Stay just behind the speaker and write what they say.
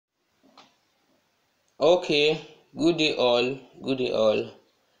Okay, good day all, good day all.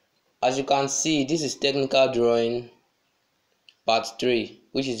 As you can see, this is technical drawing part 3,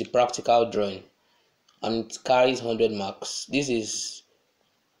 which is the practical drawing, and it carries 100 marks. This is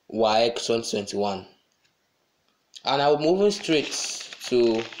WAEC 2021, and I'm moving straight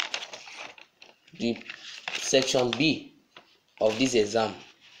to the section B of this exam,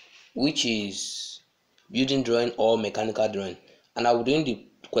 which is building drawing or mechanical drawing, and I'll be doing the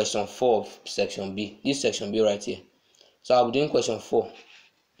question 4 of section B. This section B right here. So I'll be doing question 4.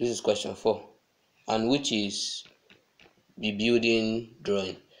 This is question 4, and which is the building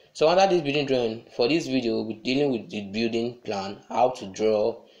drawing. So under this building drawing, for this video, we'll be dealing with the building plan, how to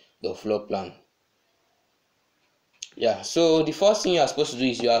draw your floor plan. Yeah, so the first thing you are supposed to do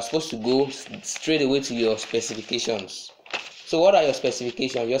is you are supposed to go straight away to your specifications. So what are your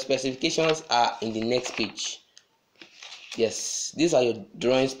specifications? Your specifications are in the next page. Yes, these are your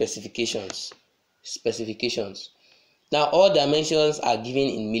drawing specifications. Now all dimensions are given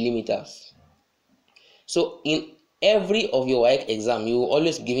in millimeters. So in every of your WAEC exam, you will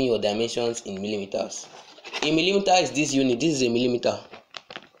always be giving your dimensions in millimeters. A millimeter is this unit. This is a millimeter.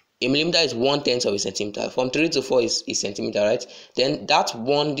 A millimeter is 1/10 of a centimeter. From 3 to 4 is centimeter, right? Then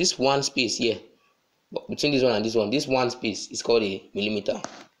this one space here, between this one and this one space is called a millimeter.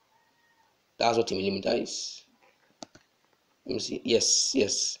 That's what a millimeter is. Let me see.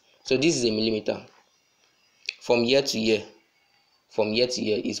 Yes. So this is a millimeter. From year to year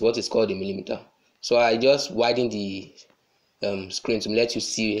is what is called a millimeter. So I just widen the screen to let you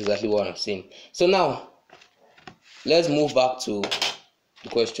see exactly what I'm saying. So now let's move back to the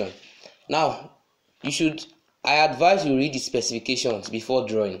question. Now I advise you read the specifications before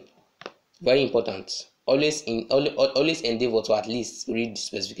drawing. Very important. Always endeavor to at least read the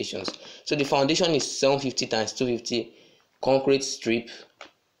specifications. So the foundation is 750 × 250 concrete strip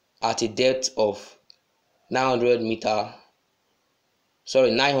at a depth of 900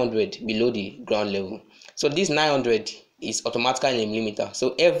 below the ground level. So this 900 is automatically in millimeter.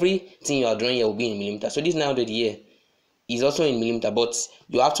 So everything you are drawing here will be in millimeter. So this 900 here is also in millimeter, but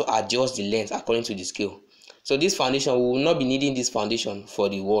you have to adjust the length according to the scale. So this foundation, we will not be needing this foundation for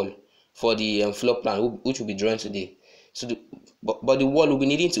the wall, for the floor plan, which will be drawn today. So but the wall will be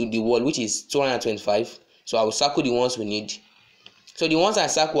needing the wall, which is 225. So I will circle the ones we need. So the ones I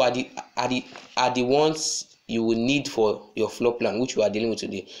circle are the ones you will need for your floor plan, which we are dealing with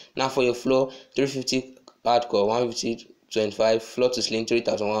today. Now for your floor, 350 hardcore, 150 25, floor to ceiling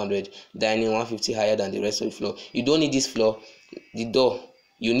 3100, dining 150 higher than the rest of the floor. You don't need this floor. The door,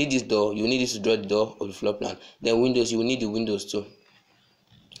 you need this door. You need this to draw the door of the floor plan. Then windows, you will need the windows too.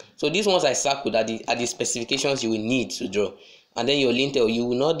 So these ones I circled are the specifications you will need to draw. And then your lintel, you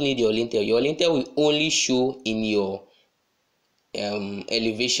will not need your lintel. Your lintel will only show in your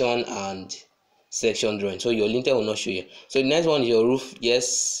elevation and section drawing. So your lintel will not show you. So the next one is your roof.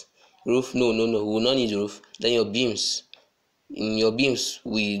 Yes, roof. No, we will not need roof. Then your beams. In your beams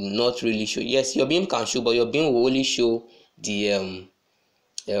will not really show. Yes, your beam can show, but your beam will only show the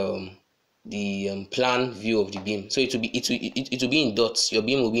plan view of the beam. So it will be in dots. Your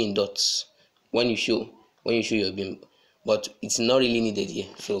beam will be in dots when you show your beam, but it's not really needed here.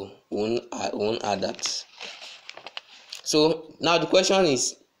 So we won't add that. So now the question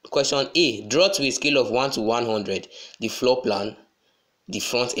is question A. Draw to a scale of 1 to 100 the floor plan, the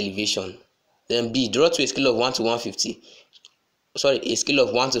front elevation. Then B. Draw to a scale of 1 to 150. A scale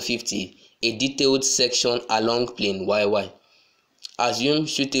of 1 to 50, a detailed section along plane YY. Assume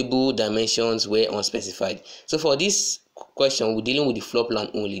suitable dimensions were unspecified. So for this question, we're dealing with the floor plan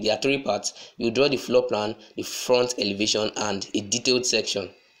only. There are 3 parts. You draw the floor plan, the front elevation, and a detailed section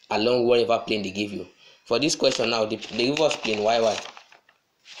along whatever plane they give you. For this question now, they give us plane YY.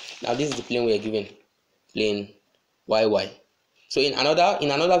 Now this is the plane we are given, plane YY. So in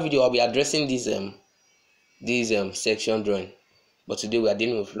another video, I'll be addressing this section drawing. But today we are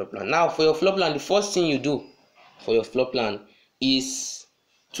dealing with floor plan. Now for your floor plan, the first thing you do for your floor plan is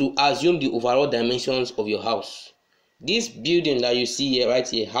to assume the overall dimensions of your house. This building that you see here, right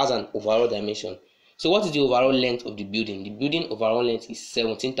here, has an overall dimension. So what is the overall length of the building? The building overall length is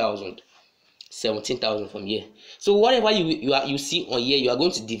 17,000 from here. So whatever you see on here, you are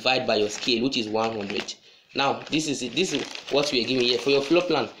going to divide by your scale, which is 100. Now this is what we are giving here. For your floor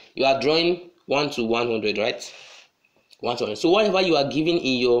plan, you are drawing 1 to 100, right? 1 to 100. So whatever you are giving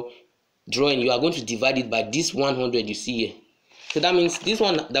in your drawing, you are going to divide it by this 100 you see here. So that means this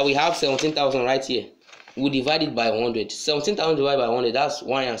one that we have 17,000 right here, we divide it by 100. 17,000 divided by 100, that's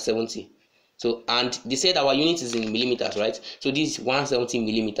 170. So, and they said our unit is in millimeters, right? So this is 170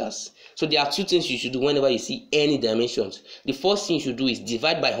 millimeters. So there are two things you should do whenever you see any dimensions. The first thing you should do is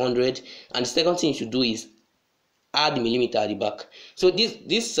divide by 100, and the second thing you should do is add the millimeter at the back. So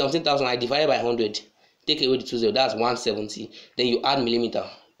this 17,000 I divided by 100, take away the 20, that's 170. Then you add millimeter,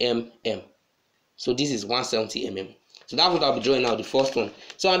 mm. So this is 170 mm. So that's what I'll be drawing now, the first one.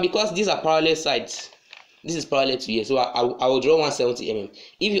 So, and because these are parallel sides, this is parallel to here, so I will draw 170 mm.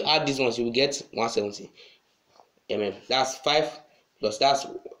 If you add these ones, you will get 170 mm. That's 5 plus that's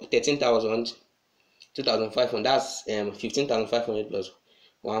 13,000, 2,500. That's 15,500 plus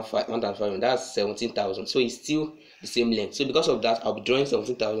 1,500. That's 17,000. So it's still the same length. So because of that, I'll be drawing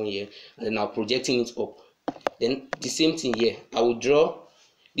 17,000 here, and then I'll projecting it up. Then the same thing here. I will draw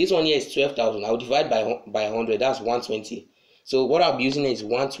this one here is 12,000. I will divide by 100. That's 120. So what I'll be using is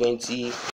 120